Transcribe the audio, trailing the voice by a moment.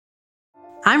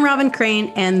I'm Robin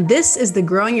Crane, and this is the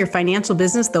Growing Your Financial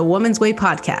Business the Woman's Way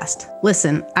podcast.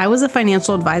 Listen, I was a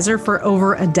financial advisor for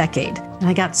over a decade, and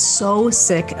I got so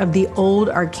sick of the old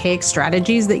archaic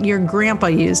strategies that your grandpa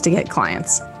used to get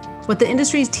clients. What the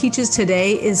industry teaches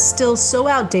today is still so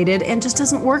outdated and just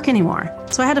doesn't work anymore.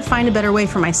 So I had to find a better way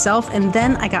for myself, and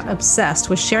then I got obsessed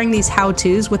with sharing these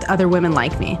how-tos with other women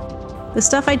like me. The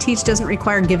stuff I teach doesn't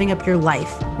require giving up your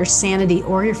life, your sanity,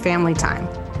 or your family time.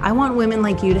 I want women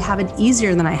like you to have it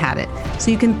easier than I had it,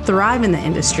 so you can thrive in the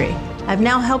industry. I've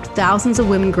now helped thousands of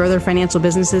women grow their financial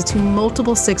businesses to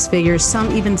multiple six figures,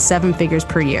 some even seven figures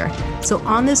per year. So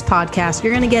on this podcast,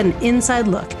 you're going to get an inside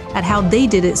look at how they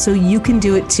did it so you can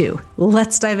do it too.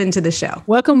 Let's dive into the show.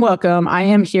 Welcome. I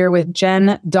am here with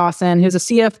Jen Dawson, who's a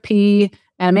CFP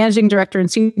and Managing Director and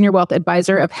Senior Wealth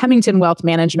Advisor of Hemington Wealth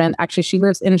Management. Actually, she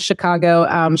lives in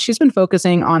Chicago. She's been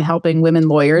focusing on helping women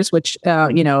lawyers, which,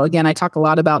 again, I talk a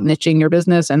lot about niching your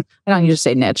business, and I don't usually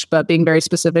say niche, but being very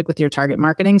specific with your target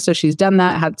marketing. So she's done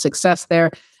that, had success there.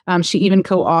 She even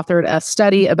co-authored a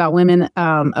study about women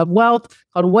of wealth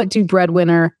called What Do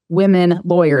Breadwinner Women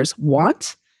Lawyers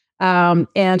Want?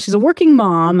 And she's a working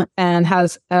mom and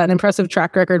has an impressive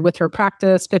track record with her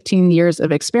practice, 15 years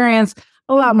of experience.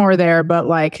 A lot more there, but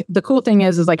like the cool thing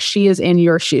is like she is in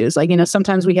your shoes. Like,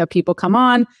 sometimes we have people come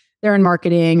on, they're in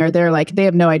marketing or they're like, they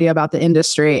have no idea about the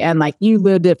industry, and like you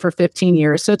lived it for 15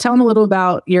 years. So tell them a little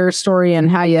about your story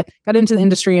and how you got into the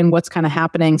industry and what's kind of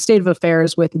happening, state of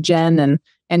affairs with Jen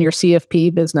and your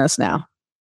CFP business now.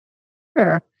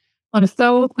 Sure. Well, I'm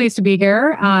so pleased to be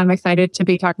here. I'm excited to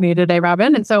be talking to you today,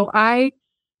 Robin. And so I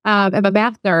am a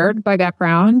math nerd by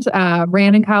background,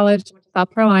 ran in college, went to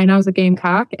South Carolina, I was a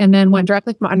Gamecock, and then went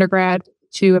directly from undergrad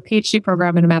to a PhD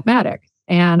program in mathematics.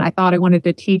 And I thought I wanted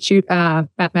to teach you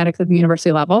mathematics at the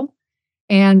university level.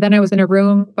 And then I was in a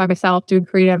room by myself doing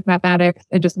creative mathematics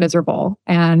and just miserable.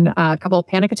 And a couple of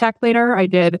panic attacks later, I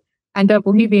did end up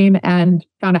leaving and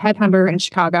found a headhunter in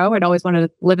Chicago. I'd always wanted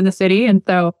to live in the city. And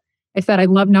so I said, I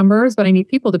love numbers, but I need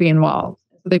people to be involved.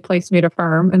 So they placed me at a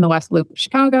firm in the West Loop of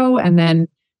Chicago. And then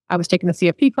I was taking the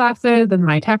CFP classes, and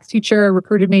my tax teacher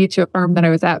recruited me to a firm that I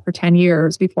was at for 10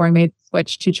 years before I made the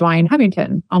switch to join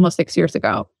Hemington almost 6 years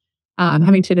ago.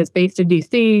 Hemington is based in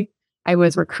DC. I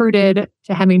was recruited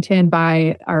to Hemington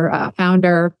by our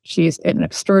founder. She's an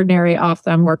extraordinary,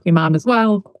 awesome working mom as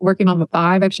well. Working mom of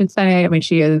 5, I should say. I mean,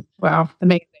 she is, wow,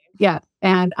 amazing. Yeah.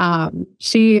 And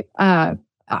she,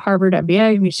 Harvard MBA,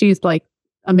 I mean, she's like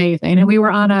amazing. And we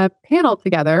were on a panel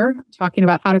together talking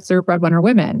about how to serve breadwinner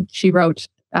women. She wrote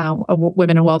a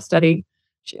Women in Wealth study.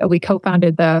 We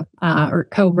co-founded or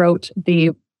co-wrote the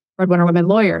Breadwinner Women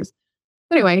Lawyers.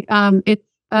 Anyway, it's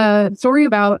a story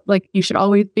about like, you should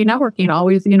always be networking,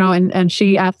 always, and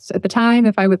she asked at the time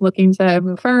if I was looking to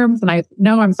move firms, and I said,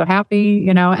 no, I'm so happy,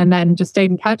 and then just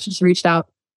stayed in touch, just reached out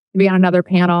to be on another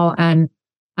panel. And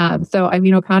so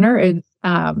Eileen O'Connor is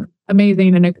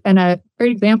amazing and a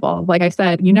great example. Like I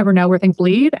said, you never know where things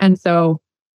lead. And so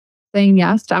saying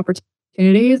yes to opportunities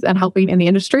and helping in the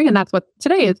industry. And that's what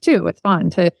today is too. It's fun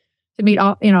to meet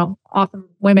all, awesome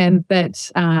women that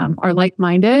are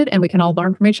like-minded, and we can all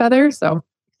learn from each other. So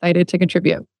excited to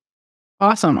contribute.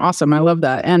 Awesome. I love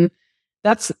that. And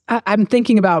I'm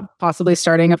thinking about possibly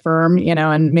starting a firm,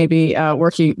 and maybe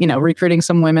working, recruiting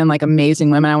some women, like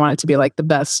amazing women. I want it to be like the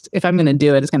best. If I'm going to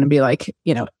do it, it's going to be like,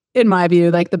 in my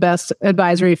view, like the best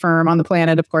advisory firm on the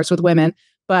planet, of course, with women.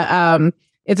 But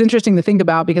it's interesting to think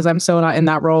about because I'm so not in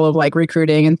that role of like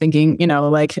recruiting and thinking,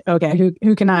 like, okay,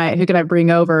 who can I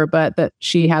bring over? But that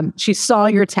she saw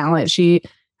your talent. She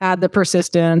had the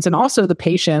persistence and also the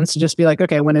patience to just be like,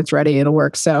 okay, when it's ready, it'll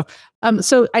work. So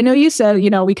I know you said,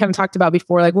 we kind of talked about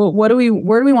before, like, well, where do we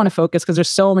want to focus? Because there's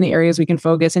so many areas we can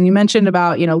focus. And you mentioned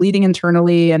about, leading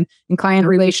internally and client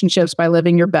relationships by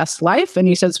living your best life. And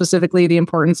you said specifically the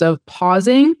importance of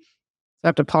pausing. I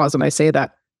have to pause when I say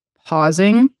that.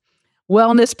 Pausing,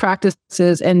 wellness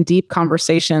practices, and deep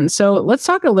conversations. So let's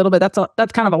talk a little bit. That's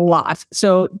kind of a lot.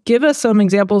 So give us some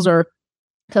examples or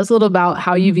tell us a little about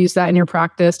how you've used that in your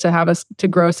practice to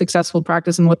grow a successful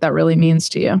practice and what that really means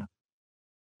to you.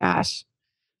 Gosh.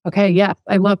 Okay. Yes.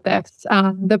 I love this.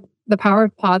 The power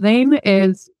of pausing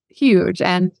is huge.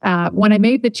 And when I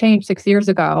made the change 6 years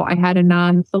ago, I had a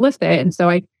non-solicit. And so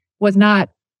I was not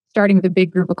starting with a big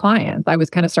group of clients. I was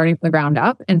kind of starting from the ground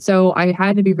up. And so I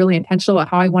had to be really intentional about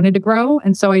how I wanted to grow.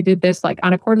 And so I did this like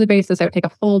on a quarterly basis. I would take a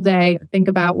full day, think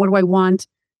about what do I want,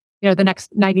 the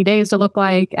next 90 days to look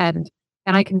like. And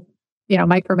I can,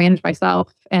 micromanage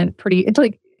myself and it's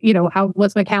like,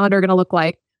 what's my calendar going to look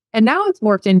like? And now it's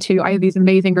morphed into, I have these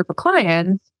amazing group of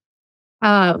clients.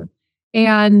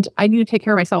 And I need to take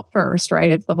care of myself first,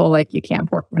 right? It's the whole, like, you can't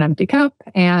pour from an empty cup.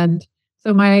 And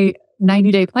So my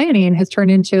 90-day planning has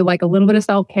turned into like a little bit of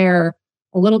self-care,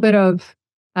 a little bit of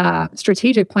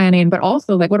strategic planning, but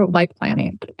also like what life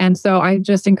planning. And so I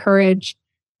just encourage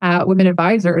women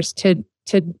advisors to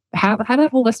have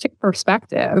that holistic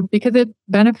perspective, because it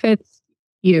benefits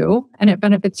you and it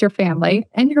benefits your family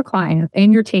and your clients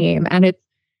and your team. And it's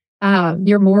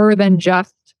you're more than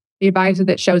just the advisor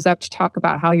that shows up to talk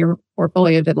about how your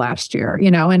portfolio did last year,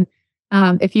 and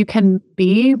if you can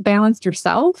be balanced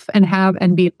yourself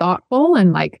and be thoughtful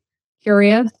and like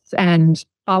curious and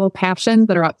follow passions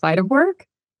that are outside of work,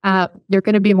 you're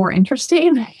going to be more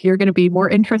interesting. You're going to be more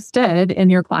interested in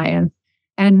your clients,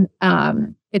 and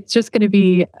it's just going to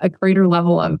be a greater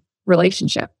level of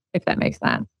relationship, if that makes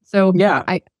sense. So Yeah.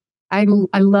 I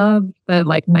love the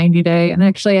like 90-day, and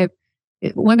actually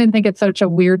women think it's such a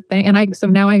weird thing. And so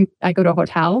now I go to a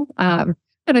hotel, and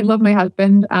I love my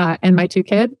husband and my 2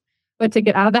 kids, but to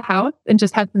get out of the house and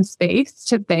just have some space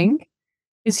to think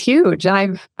is huge.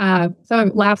 And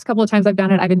so last couple of times I've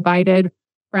done it, I've invited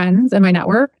friends in my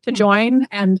network to join.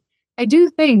 And I do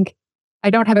think I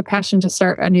don't have a passion to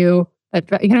start a new,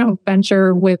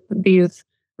 venture with these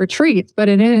retreats, but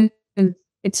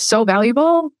it's so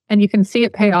valuable, and you can see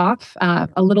it pay off.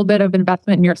 A little bit of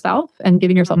investment in yourself and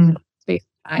giving yourself space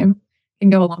and time can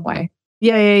go a long way.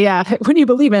 Yeah. When you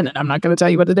believe in it, I'm not going to tell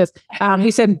you what it is.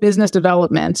 He said business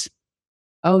development.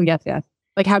 Oh, yes.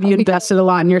 Like, have you invested a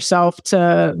lot in yourself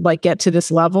to like get to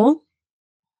this level?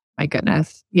 My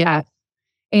goodness. Yes.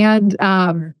 And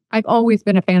I've always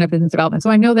been a fan of business development. So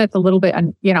I know that's a little bit,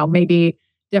 maybe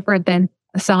different than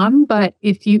some, but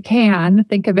if you can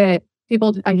think of it,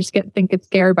 I just think it's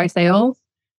scared by sales.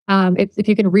 It's if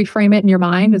you can reframe it in your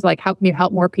mind as like, how can you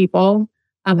help more people?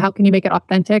 How can you make it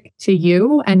authentic to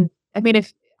you? And I mean,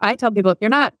 if I tell people, if you're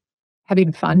not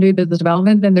having fun doing business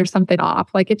development, then there's something off.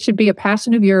 Like, it should be a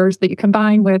passion of yours that you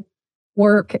combine with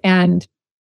work and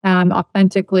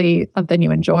authentically something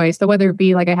you enjoy. So whether it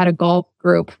be like, I had a golf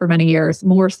group for many years,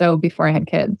 more so before I had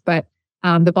kids, but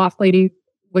the boss lady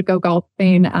would go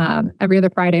golfing every other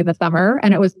Friday in the summer,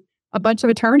 and it was a bunch of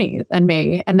attorneys and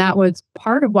me. And that was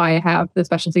part of why I have the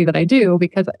specialty that I do,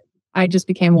 because I just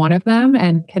became one of them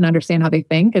and can understand how they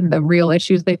think and the real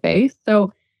issues they face.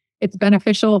 So it's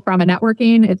beneficial from a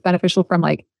networking. It's beneficial from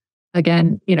like,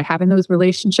 again, having those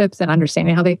relationships and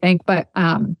understanding how they think. But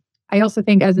I also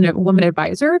think as a woman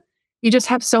advisor, you just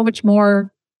have so much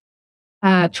more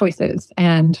choices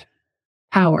and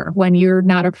power when you're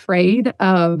not afraid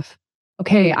of,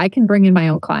 okay, I can bring in my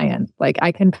own clients. Like,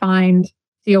 I can find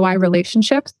COI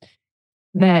relationships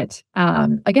that,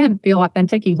 again, feel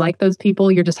authentic. You like those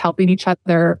people. You're just helping each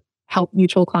other, help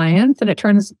mutual clients. And it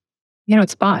turns,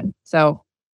 it's fun. So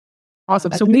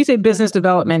awesome. So when you say business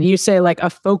development, you say like a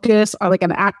focus, or like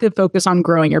an active focus on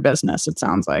growing your business, it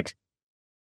sounds like.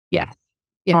 Yeah.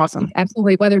 Awesome.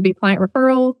 Absolutely. Whether it be client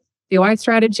referrals, COI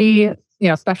strategy,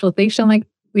 specialization, like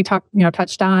we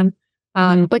touched on,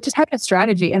 but just having a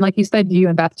strategy. And like you said, do you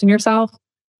invest in yourself?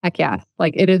 Heck yeah.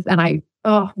 Like it is. And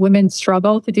women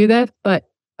struggle to do this, but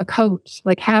a coach,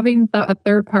 like having a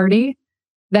third party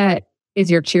that is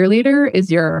your cheerleader,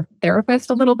 is your therapist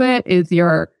a little bit, is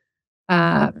your,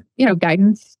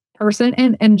 guidance person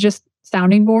and just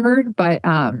sounding board. But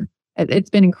it's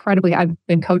been incredibly, I've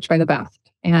been coached by the best.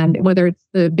 And whether it's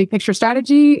the big picture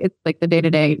strategy, it's like the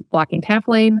day-to-day blocking,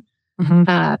 tackling,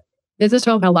 business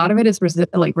development, a lot of it is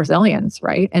resilience,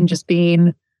 right? And just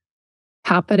being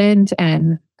confident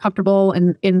and comfortable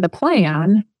in the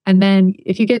plan. And then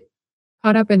if you get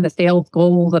caught up in the sales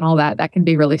goals and all that, that can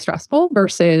be really stressful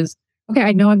versus, okay,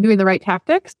 I know I'm doing the right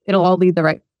tactics. It'll all lead the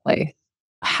right place.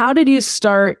 How did you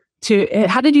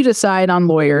decide on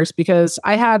lawyers? Because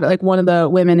I had like one of the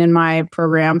women in my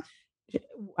program,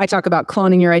 I talk about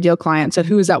cloning your ideal client. So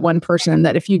who is that one person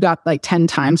that if you got like 10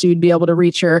 times, you'd be able to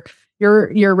reach your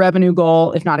revenue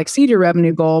goal, if not exceed your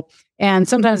revenue goal. And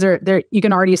sometimes there you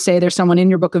can already say there's someone in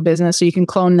your book of business, so you can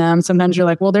clone them. Sometimes you're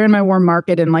like, well, they're in my warm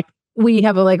market, and like we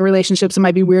have relationships. It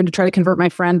might be weird to try to convert my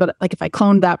friend, but like if I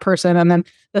cloned that person, and then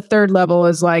the third level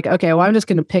is like, okay, well, I'm just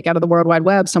going to pick out of the World Wide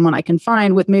Web someone I can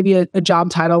find with maybe a job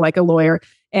title like a lawyer.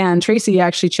 And Tracy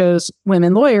actually chose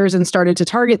women lawyers and started to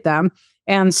target them.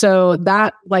 And so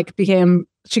that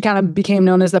she kind of became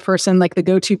known as the person, like the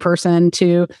go-to person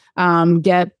to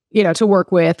get, to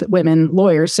work with women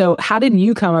lawyers. So how did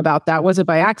you come about that? Was it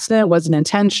by accident? Was it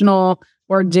intentional?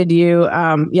 Or did you,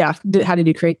 how did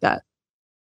you create that?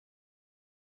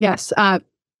 Yes,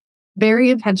 very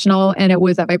intentional. And it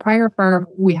was at my prior firm,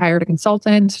 we hired a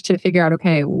consultant to figure out,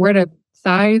 okay, we're at a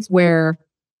size where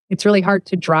it's really hard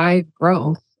to drive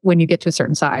growth when you get to a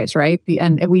certain size, right?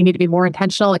 And we need to be more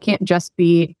intentional. It can't just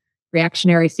be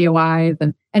reactionary COIs.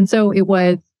 And so it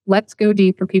was let's go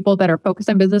deep for people that are focused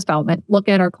on business development, look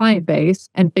at our client base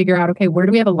and figure out, okay, where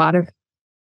do we have a lot of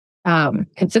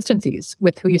consistencies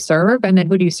with who you serve, and then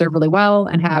who do you serve really well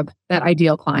and have that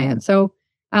ideal client. So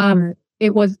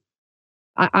it was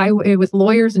it was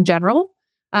lawyers in general,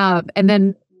 and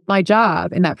then my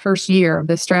job in that first year of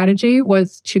this strategy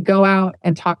was to go out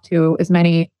and talk to as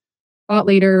many thought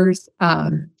leaders,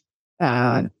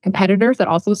 competitors that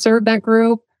also serve that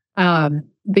group,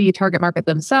 the target market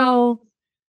themselves,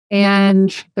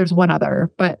 and there's one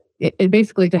other, but it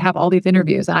basically to have all these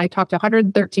interviews. And I talked to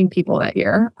 113 people that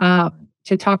year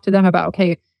to talk to them about,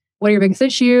 okay, what are your biggest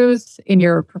issues in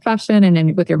your profession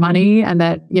and with your money? And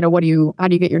then, how do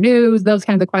you get your news? Those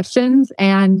kinds of questions.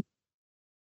 And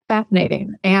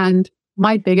fascinating. And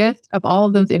my biggest of all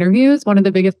of those interviews, one of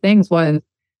the biggest things was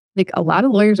like a lot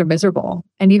of lawyers are miserable.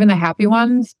 And even the happy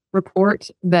ones report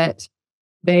that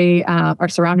they are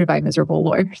surrounded by miserable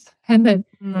lawyers. And that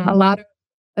a lot of,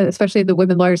 especially the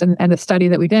women lawyers and the study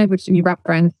that we did, which you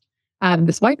referenced,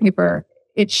 this white paper,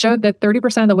 it showed that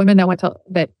 30% of the women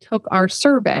that took our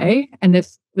survey, and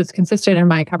this was consistent in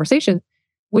my conversation,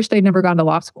 wish they'd never gone to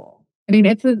law school. I mean,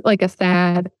 it's like a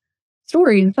sad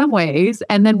story in some ways.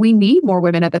 And then we need more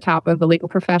women at the top of the legal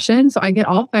profession. So I get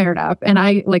all fired up, and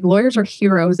lawyers are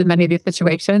heroes in many of these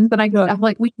situations. And I'm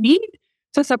like, we need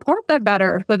to support them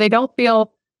better so they don't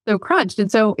feel so crunched.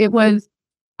 And so it was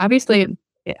obviously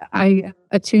I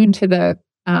attuned to the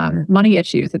money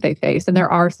issues that they face. And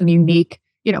there are some unique,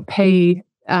 pay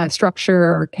structure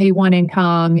or K-1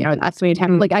 income, that's the way to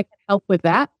like I can help with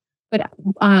that. But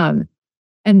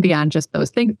and beyond just those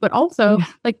things, but also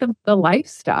like the life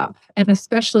stuff, and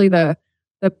especially the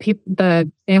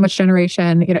sandwich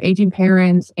generation, aging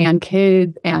parents and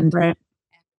kids and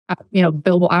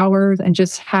billable hours and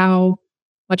just how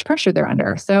much pressure they're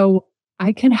under. So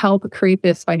I can help create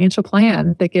this financial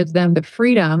plan that gives them the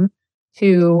freedom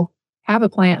to have a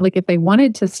plan. Like if they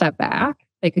wanted to step back,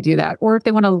 they could do that. Or if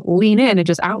they want to lean in and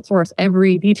just outsource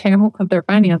every detail of their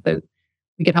finances,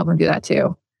 we can help them do that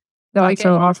too. So I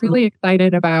was really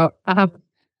excited about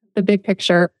the big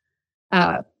picture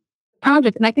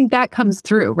project. And I think that comes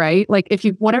through, right? Like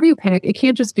whatever you pick, it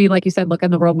can't just be like you said, look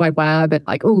on the World Wide Web and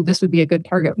like, oh, this would be a good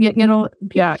target.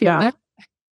 Yeah.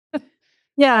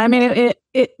 Yeah, I mean,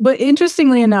 but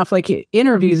interestingly enough, like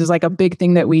interviews is like a big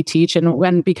thing that we teach.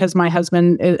 And because my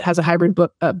husband has a hybrid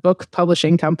book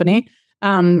publishing company,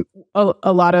 a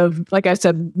lot of, like I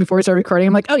said before we started recording,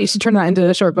 I'm like, oh, you should turn that into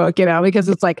a short book, because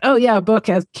it's like, oh yeah, a book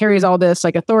carries all this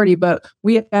like authority, but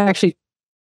we actually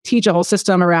teach a whole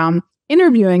system around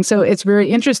interviewing. So it's very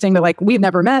interesting that like we've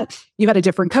never met, you've had a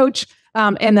different coach.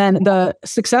 And then the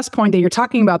success point that you're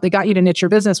talking about that got you to niche your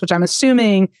business, which I'm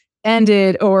assuming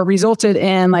ended or resulted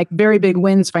in like very big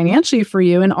wins financially for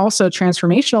you, and also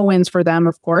transformational wins for them,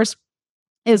 of course,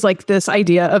 is like this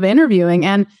idea of interviewing.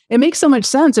 And it makes so much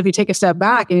sense if you take a step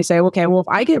back and you say, okay, well, if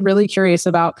I get really curious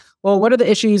about, well, what are the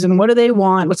issues and what do they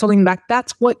want? What's holding them back?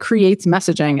 That's what creates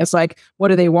messaging. It's like, what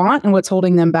do they want and what's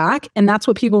holding them back? And that's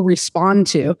what people respond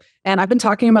to. And I've been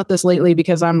talking about this lately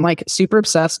because I'm like super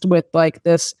obsessed with like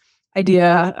this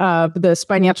idea of this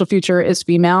financial future is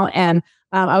female. And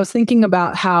I was thinking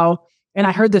about how, and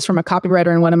I heard this from a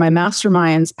copywriter in one of my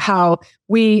masterminds, how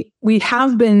we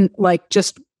have been like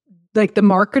just like the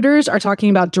marketers are talking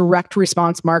about direct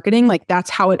response marketing. Like that's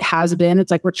how it has been.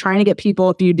 It's like we're trying to get people,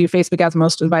 if you do Facebook ads,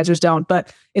 most advisors don't,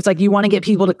 but it's like you want to get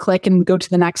people to click and go to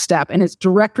the next step. And it's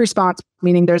direct response,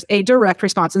 meaning there's a direct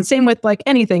response. And same with like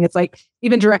anything. It's like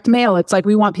even direct mail. It's like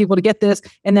we want people to get this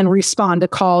and then respond to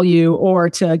call you or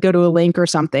to go to a link or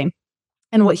something.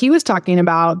 And what he was talking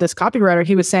about, this copywriter,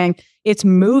 he was saying it's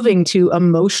moving to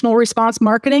emotional response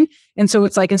marketing. And so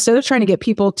it's like, instead of trying to get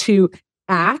people to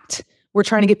act, we're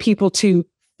trying to get people to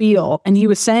feel. And he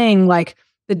was saying like,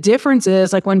 the difference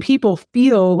is like when people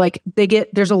feel like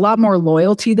there's a lot more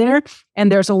loyalty there. And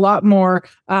there's a lot more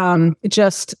even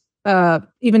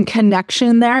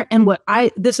connection there. And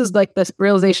this is like this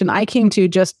realization I came to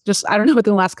just, I don't know,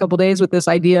 within the last couple of days with this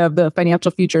idea of the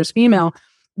financial future is female,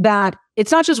 that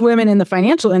it's not just women in the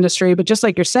financial industry, but just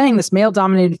like you're saying, this male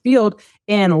dominated field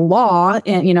in law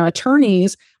and,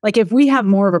 attorneys, like if we have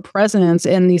more of a presence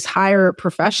in these higher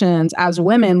professions as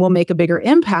women, we'll make a bigger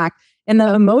impact. And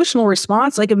the emotional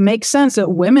response, like it makes sense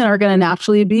that women are going to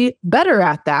naturally be better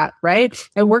at that, right?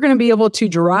 And we're going to be able to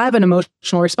derive an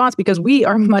emotional response because we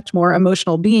are much more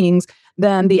emotional beings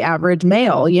than the average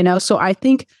male, So I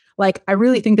think I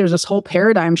really think there's this whole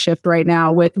paradigm shift right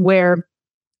now with where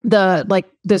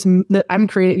I'm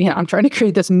creating, I'm trying to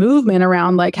create this movement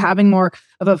around like having more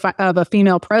of a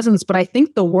female presence, but I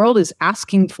think the world is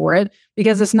asking for it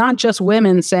because it's not just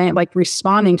women saying like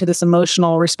responding to this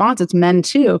emotional response, it's men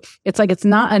too. It's like, it's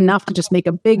not enough to just make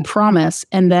a big promise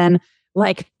and then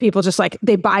like people just like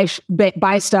they buy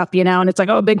stuff, and it's like,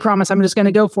 oh, big promise, I'm just going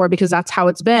to go for it because that's how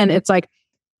it's been. It's like,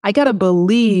 I got to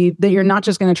believe that you're not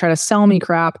just going to try to sell me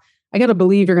crap. I got to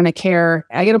believe you're going to care.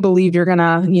 I got to believe you're going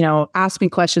to, ask me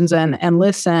questions and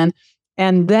listen.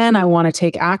 And then I want to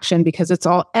take action because it's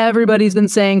all everybody's been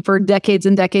saying for decades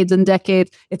and decades and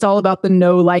decades. It's all about the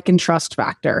know, like, and trust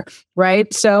factor,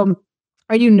 right? So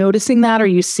are you noticing that? Are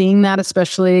you seeing that,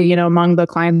 especially, among the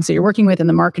clients that you're working with and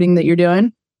the marketing that you're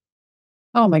doing?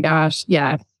 Oh my gosh.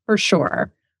 Yeah, for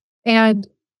sure. And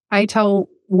I tell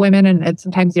women, and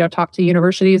sometimes, talk to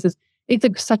universities, is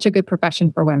it's such a good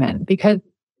profession for women because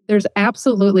there's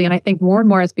absolutely, and I think more and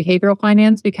more as behavioral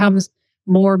finance becomes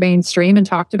more mainstream and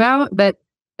talked about, that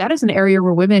is an area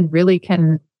where women really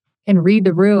can read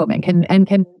the room and can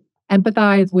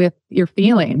empathize with your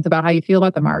feelings about how you feel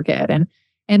about the market.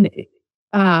 And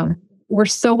we're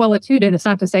so well attuned. And it's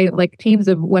not to say like teams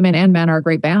of women and men are a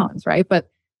great balance, right? But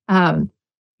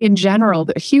in general,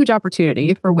 a huge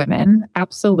opportunity for women,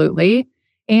 absolutely.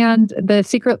 And the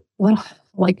secret,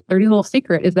 dirty little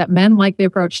secret is that men like the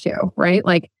approach too, right?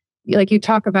 Like you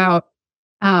talk about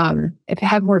if you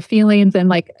have more feelings and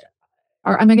like,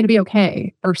 am I going to be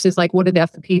okay? Versus like, what did the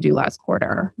S&P do last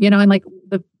quarter? And like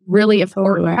the really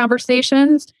important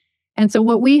conversations. And so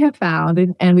what we have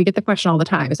found, and we get the question all the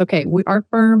time, is okay, our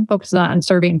firm focuses on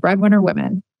serving breadwinner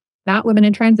women, not women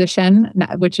in transition,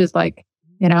 which is like,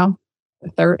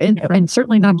 third, and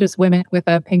certainly not just women with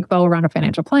a pink bow around a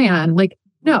financial plan. Like,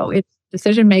 no, it's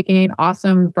decision-making,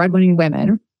 awesome, breadwinning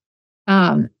women.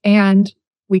 And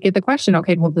we get the question,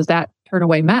 okay, well, does that turn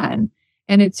away men?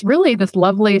 And it's really this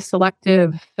lovely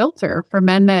selective filter for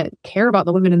men that care about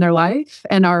the women in their life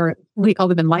and we call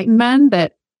them enlightened men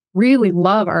that really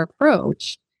love our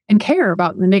approach and care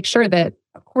about and make sure that,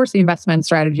 of course, the investment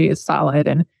strategy is solid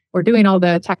and we're doing all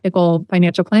the technical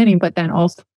financial planning, but then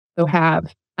also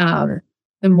have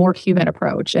the more human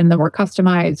approach and the more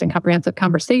customized and comprehensive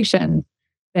conversation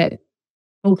that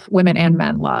both women and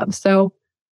men love. So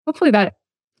hopefully that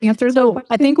answers. So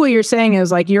I think what you're saying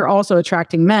is like, you're also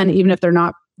attracting men, even if the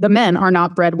men are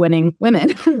not breadwinning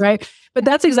women, right? But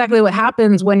that's exactly what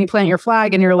happens when you plant your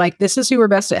flag and you're like, this is who we're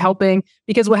best at helping.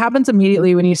 Because what happens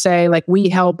immediately when you say like, we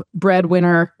help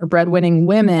breadwinner or breadwinning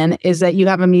women is that you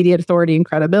have immediate authority and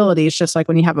credibility. It's just like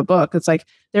when you have a book, it's like,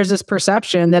 there's this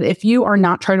perception that if you are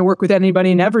not trying to work with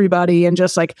anybody and everybody and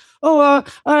just like,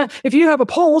 if you have a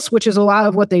pulse, which is a lot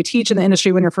of what they teach in the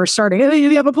industry when you're first starting, if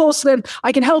you have a pulse, then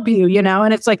I can help you,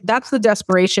 and it's like, that's the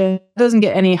desperation. It doesn't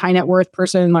get any high net worth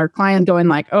person or client going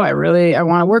like, oh, I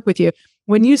want to work with you.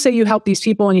 When you say you help these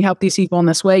people and you help these people in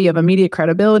this way, you have immediate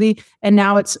credibility. And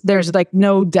now there's like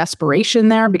no desperation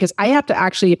there because I have to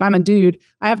actually, if I'm a dude,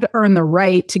 I have to earn the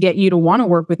right to get you to want to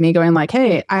work with me going like,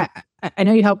 hey, I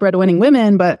know you help breadwinning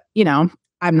women, but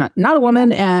I'm not a woman,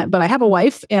 but I have a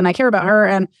wife and I care about her.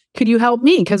 And could you help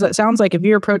me? Because it sounds like if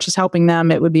your approach is helping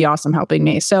them, it would be awesome helping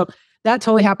me. So that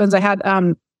totally happens. I had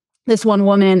this one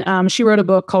woman, she wrote a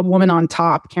book called Woman on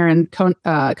Top, Karen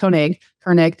Koenig.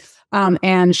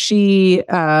 And she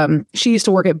used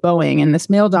to work at Boeing in this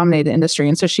male-dominated industry.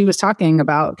 And so she was talking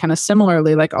about kind of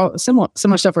similarly, like all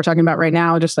similar stuff we're talking about right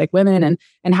now, just like women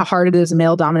and how hard it is a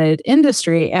male-dominated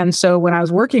industry. And so when I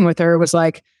was working with her, it was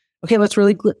like, okay, let's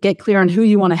really get clear on who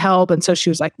you want to help. And so she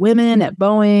was like, women at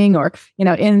Boeing or,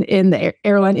 in the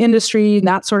airline industry,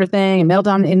 that sort of thing, and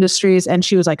male-dominated industries. And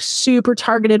she was like super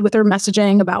targeted with her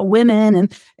messaging about women and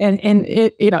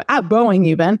at Boeing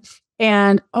even.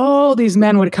 And all these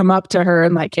men would come up to her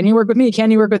and like, can you work with me? Can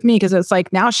you work with me? Because it's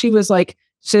like, now she was like,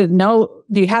 no,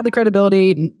 you had the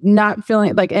credibility, not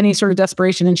feeling like any sort of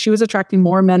desperation. And she was attracting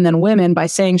more men than women by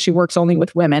saying she works only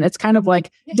with women. It's kind of like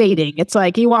dating. It's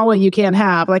like, you want what you can't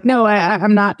have. Like, no,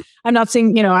 I'm not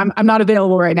seeing, I'm not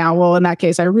available right now. Well, in that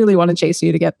case, I really want to chase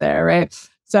you to get there. Right.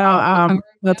 So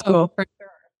that's cool. For sure.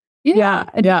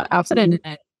 Yeah.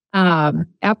 Absolutely.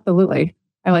 Absolutely.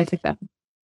 I like that.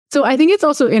 So I think it's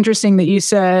also interesting that you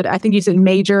said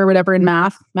major or whatever in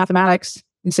mathematics.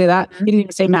 You say that? You didn't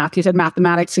even say math. You said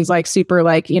mathematics is like super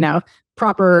like,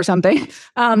 proper or something.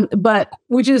 But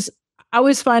which is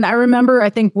always fun. I remember, I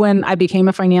think when I became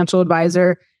a financial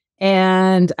advisor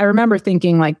and I remember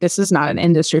thinking like, this is not an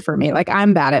industry for me. Like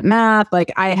I'm bad at math.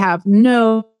 Like I have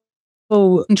no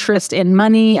interest in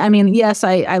money. I mean, yes,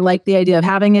 I like the idea of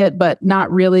having it, but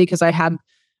not really because I had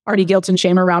already guilt and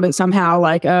shame around it somehow.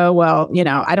 Like, oh, well,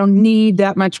 I don't need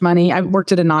that much money. I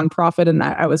worked at a nonprofit and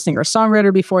I was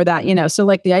singer-songwriter before that, so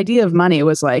like the idea of money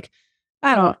was like,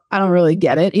 I don't really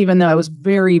get it, even though I was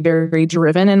very, very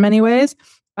driven in many ways.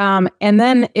 And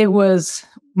then it was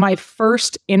my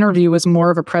first interview was more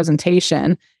of a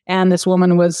presentation. And this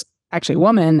woman was actually a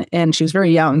woman and she was very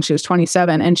young. She was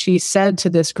 27. And she said to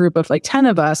this group of like 10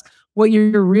 of us, what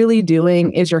you're really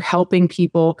doing is you're helping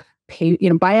people pay,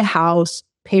 buy a house,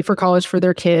 pay for college for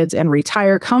their kids and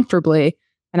retire comfortably.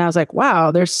 And I was like,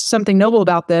 wow, there's something noble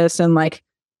about this. And like,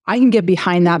 I can get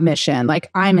behind that mission. Like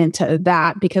I'm into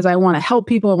that because I want to help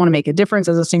people. I want to make a difference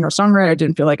as a singer-songwriter. I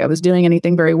didn't feel like I was doing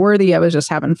anything very worthy. I was just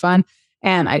having fun.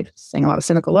 And I sang a lot of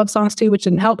cynical love songs too, which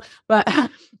didn't help. But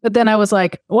then I was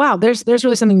like, wow, there's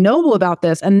really something noble about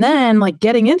this. And then like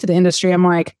getting into the industry, I'm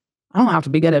like, I don't have to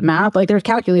be good at math. Like there's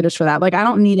calculators for that. Like I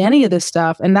don't need any of this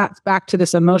stuff. And that's back to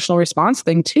this emotional response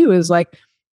thing too, is like,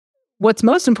 what's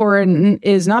most important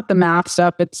is not the math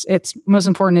stuff. It's most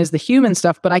important is the human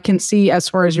stuff. But I can see as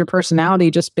far as your personality,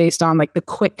 just based on like the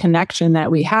quick connection that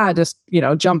we had, just,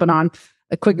 jumping on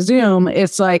a quick Zoom,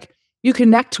 it's like you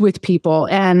connect with people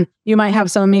and you might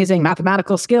have some amazing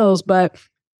mathematical skills, but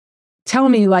tell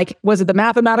me, like, was it the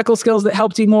mathematical skills that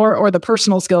helped you more or the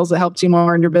personal skills that helped you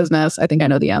more in your business? I think I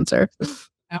know the answer.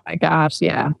 Oh my gosh.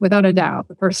 Yeah. Without a doubt,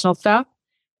 the personal stuff.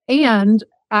 And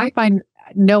I find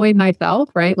knowing myself,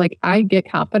 right? Like I get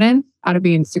confidence out of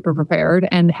being super prepared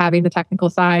and having the technical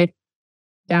side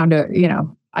down to,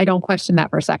 I don't question that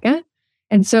for a second.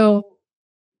 And so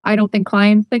I don't think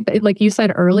clients think that, like you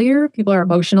said earlier, people are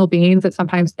emotional beings that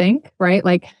sometimes think, right?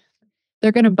 Like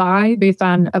they're going to buy based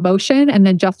on emotion and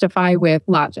then justify with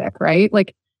logic, right?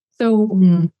 Like,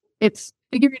 so it's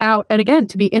figuring out, and again,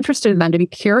 to be interested in them, to be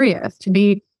curious, to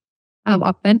be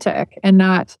authentic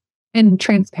and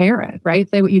transparent, right?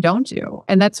 Say what you don't do.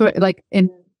 And that's what, like in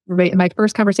my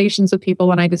first conversations with people,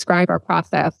 when I describe our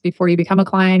process before you become a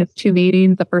client, it's 2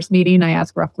 meetings. The first meeting, I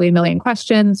ask roughly 1 million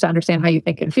questions to understand how you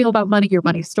think and feel about money, your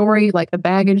money story, like the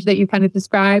baggage that you kind of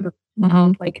describe,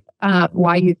 like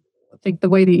why you think the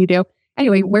way that you do.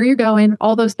 Anyway, where you're going,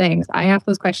 all those things. I ask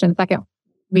those questions. Second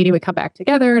meeting, we come back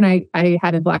together and I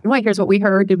had in black and white, here's what we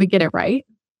heard. Did we get it right?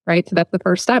 Right. So that's the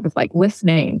first step. It's like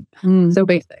listening. So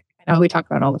basic. I know we talk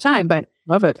about it all the time, but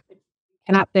love it.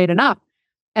 Cannot say it enough.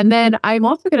 And then I'm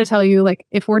also going to tell you, like,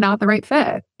 if we're not the right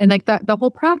fit, and like that, the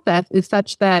whole process is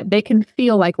such that they can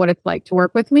feel like what it's like to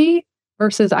work with me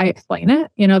versus I explain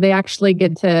it. They actually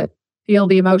get to feel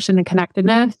the emotion and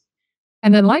connectedness.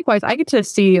 And then likewise, I get to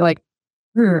see like,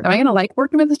 am I going to like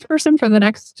working with this person for the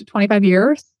next 25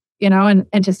 years?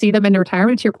 And to see them in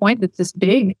retirement, to your point, it's this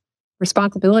big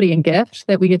responsibility and gift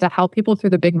that we get to help people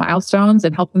through the big milestones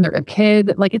and help them their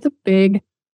kid. Like it's a big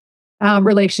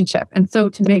relationship. And so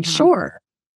to make sure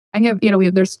I have,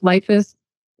 life is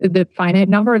the finite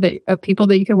number of people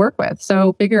that you can work with.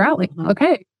 So figure out like,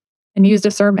 okay, and use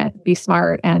discernment, be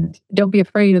smart, and don't be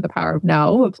afraid of the power of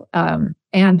no,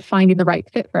 and finding the right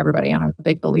fit for everybody. I'm a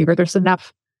big believer. There's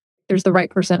the right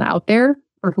person out there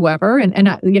for whoever. And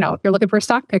if you're looking for a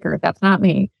stock picker, that's not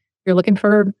me. If you're looking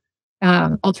for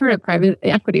alternative private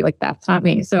equity, like that's not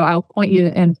me. So I'll point you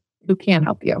and who can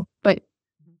help you. But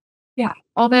yeah,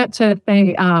 all that to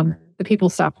say, the people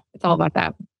stuff, it's all about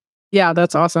that. Yeah,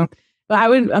 that's awesome. But I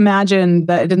would imagine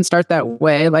that it didn't start that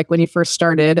way. Like when you first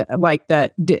started, like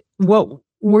that, what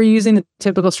were you using the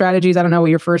typical strategies? I don't know what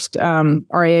your first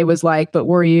RIA was like, but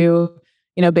were you,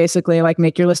 basically like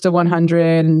make your list of 100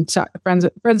 and friends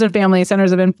and family,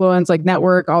 centers of influence, like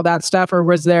network, all that stuff?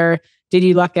 Or did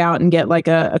you luck out and get like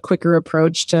a quicker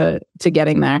approach to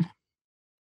getting there?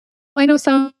 Well, I know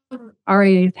some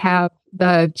RIAs have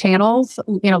the channels,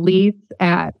 leads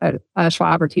at a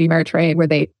Schwab or TD Ameritrade where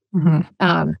they,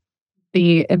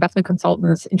 the investment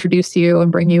consultants introduce you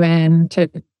and bring you in to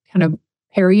kind of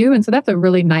pair you. And so that's a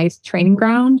really nice training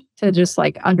ground to just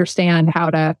like understand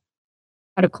how to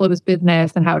close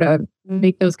business and how to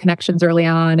make those connections early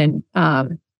on. And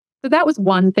so that was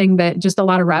one thing, that just a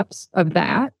lot of reps of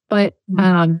that. But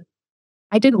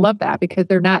I didn't love that because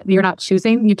you're not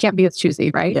choosing. You can't be as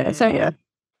choosy, right? Yeah, so yeah.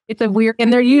 It's a weird,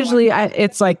 and they're usually,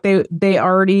 it's like they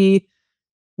already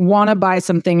want to buy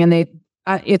something, and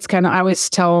it's kind of, I always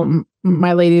tell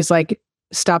my ladies, like,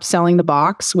 stop selling the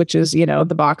box, which is,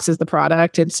 the box is the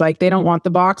product. It's like, they don't want the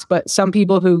box, but some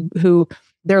people who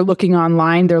they're looking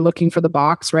online, they're looking for the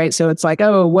box, right? So it's like,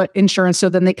 oh, what insurance? So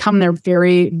then they come there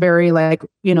very, very like,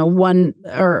 one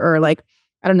or like,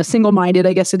 I don't know, single-minded,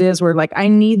 I guess it is, where like, I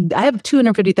have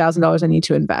 $250,000 I need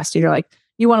to invest. And you're like,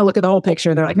 you want to look at the whole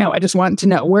picture. They're like, no, I just want to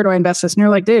know, where do I invest this? And you're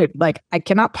like, dude, like, I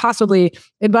cannot possibly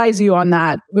advise you on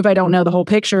that if I don't know the whole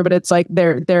picture. But it's like,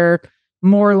 they're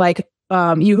more like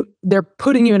they're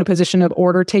putting you in a position of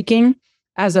order taking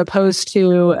as opposed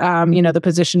to the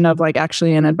position of like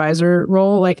actually an advisor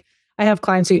role. Like I have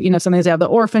clients who, sometimes they have the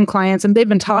orphan clients and they've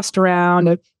been tossed around.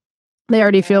 And they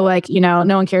already feel like, no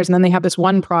one cares. And then they have this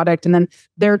one product and then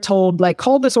they're told like,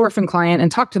 call this orphan client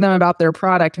and talk to them about their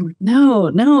product. I'm like,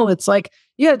 no, it's like,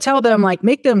 you got to tell them, like,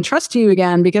 make them trust you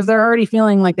again, because they're already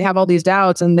feeling like they have all these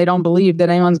doubts and they don't believe that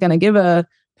anyone's going to give a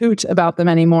hoot about them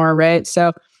anymore. Right.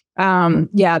 So,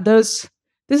 this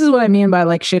is what I mean by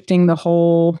like shifting the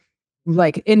whole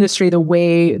like industry, the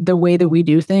way that we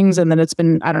do things. And then it's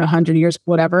been, I don't know, 100 years,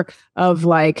 whatever, of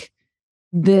like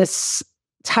this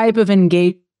type of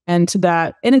engagement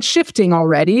that, and it's shifting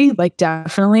already, like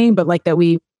definitely, but like that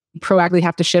we proactively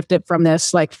have to shift it from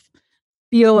this like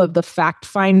feel of the fact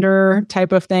finder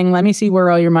type of thing. Let me see where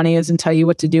all your money is and tell you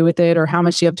what to do with it or how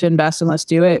much you have to invest and let's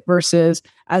do it, versus,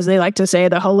 as they like to say,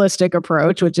 the holistic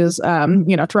approach, which is,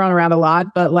 thrown around a lot,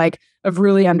 but like of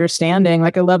really understanding.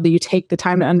 Like I love that you take the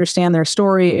time to understand their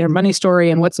story, their money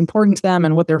story, and what's important to them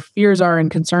and what their fears are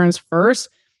and concerns first.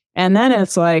 And then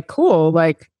it's like, cool,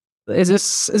 like, is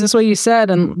this what you said?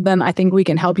 And then I think we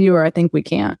can help you, or I think we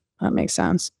can't. That makes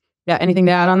sense. Yeah. Anything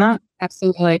to add on that?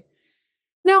 Absolutely.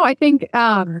 No, I think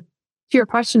to your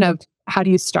question of how do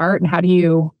you start and how do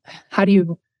you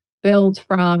build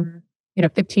from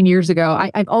 15 years ago,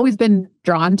 I've always been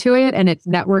drawn to it, and it's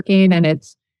networking and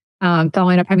it's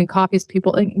following up, having coffees with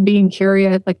people, being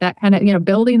curious, like that kind of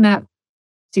building that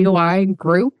COI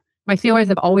group. My COIs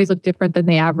have always looked different than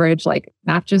the average, like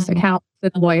not just accountants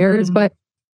and lawyers, but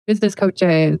business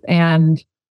coaches and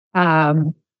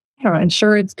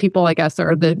insurance people, I guess,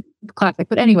 are the classic.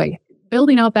 But anyway,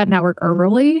 building out that network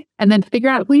early and then figure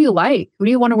out who you like, who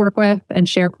do you want to work with and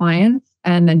share clients,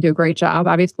 and then do a great job,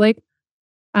 obviously.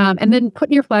 And then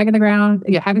putting your flag in the ground,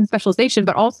 having specialization,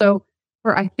 but also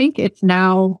for, I think it's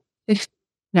now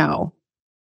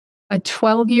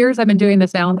 12 years I've been doing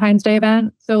this Valentine's Day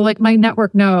event. So like my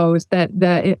network knows that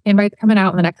the invite's coming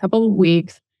out in the next couple of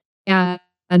weeks, and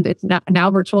it's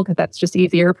now virtual because that's just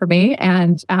easier for me.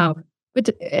 And but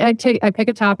I pick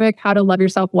a topic, how to love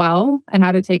yourself well and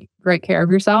how to take great care of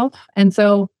yourself. And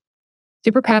so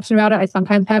super passionate about it. I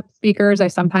sometimes have speakers. I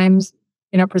sometimes,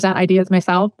 present ideas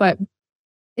myself, but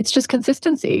it's just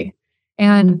consistency.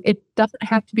 And it doesn't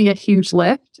have to be a huge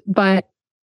lift, but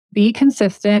be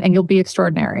consistent and you'll be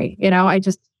extraordinary. Be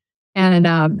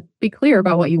clear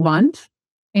about what you want.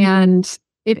 And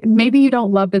maybe you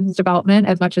don't love business development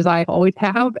as much as I always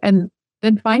have, and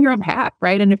then find your own path,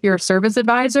 right? And if you're a service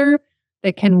advisor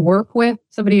that can work with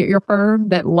somebody at your firm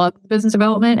that loves business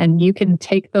development, and you can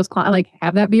take those clients, like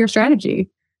have that be your strategy.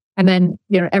 And then,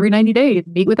 every 90 days,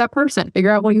 meet with that person,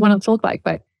 figure out what you want it to look like.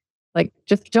 But like,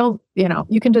 just don't,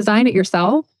 you can design it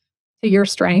yourself to your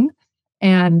strength.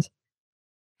 And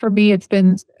for me, it's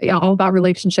been all about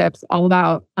relationships, all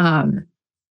about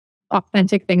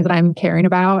authentic things that I'm caring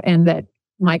about and that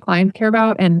my clients care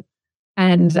about. And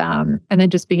then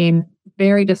just being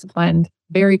very disciplined,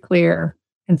 very clear,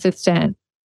 consistent,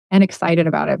 and excited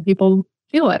about it. People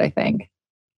feel it, I think.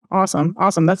 Awesome.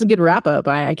 That's a good wrap up.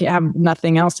 I have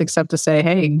nothing else except to say,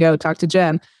 hey, go talk to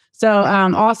Jen. So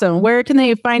awesome. Where can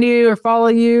they find you or follow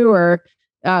you or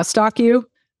stalk you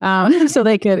so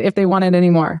they could, if they wanted any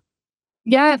more?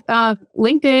 Yeah,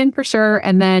 LinkedIn for sure.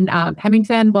 And then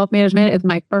Hemington Wealth Management is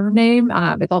my firm name.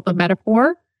 It's also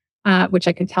Metaphor, which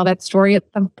I could tell that story at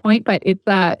some point. But it's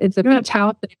a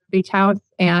beach house,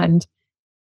 and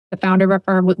the founder of our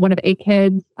firm with one of 8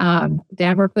 kids.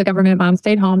 Dad worked for the government, mom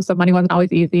stayed home, so money wasn't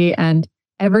always easy. And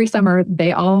every summer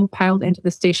they all piled into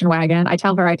the station wagon. I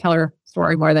tell her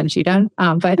story more than she does.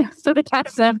 But so the 10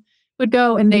 of them would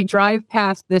go and they drive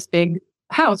past this big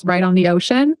house right on the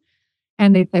ocean.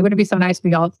 And they'd say, would it be so nice if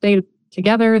we all stayed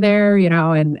together there,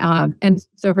 and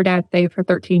so her dad stayed for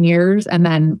 13 years and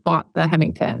then bought the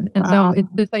Hemington. And so it's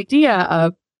this idea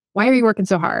of, why are you working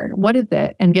so hard? What is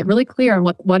it? And get really clear on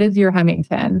what is your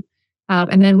Hemington.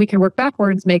 And then we can work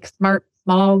backwards, make smart,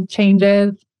 small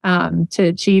changes to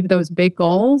achieve those big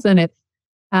goals. And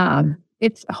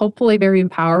it's hopefully very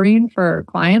empowering for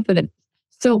clients, and it's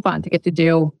so fun to get to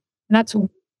do. And that's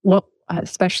what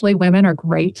especially women are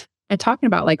great at talking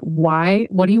about, like, why,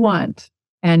 what do you want?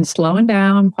 And slowing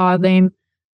down, pausing.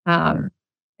 I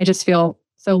just feel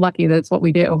so lucky that it's what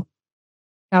we do.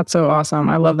 That's so awesome.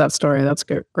 I love that story. That's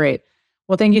great.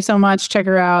 Well, thank you so much. Check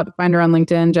her out. Find her on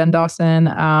LinkedIn, Jen Dawson,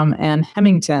 and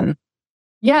Hemington.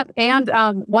 Yeah. And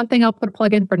one thing I'll put a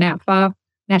plug in for NAPFA,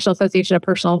 National Association of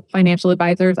Personal Financial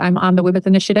Advisors. I'm on the Women's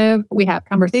Initiative. We have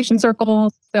conversation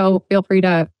circles. So feel free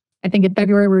to, I think in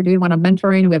February, we're doing one on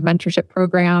mentoring. We have a mentorship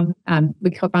program we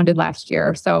co-founded last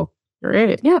year. So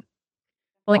great. Yeah.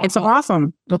 It's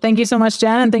awesome. Well, thank you so much,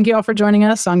 Jen. And thank you all for joining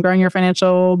us on Growing Your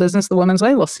Financial Business the Woman's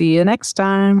Way. We'll see you next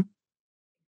time.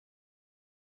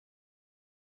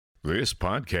 This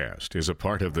podcast is a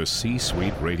part of the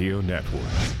C-Suite Radio Network.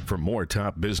 For more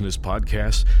top business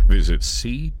podcasts, visit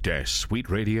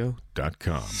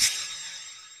c-suiteradio.com.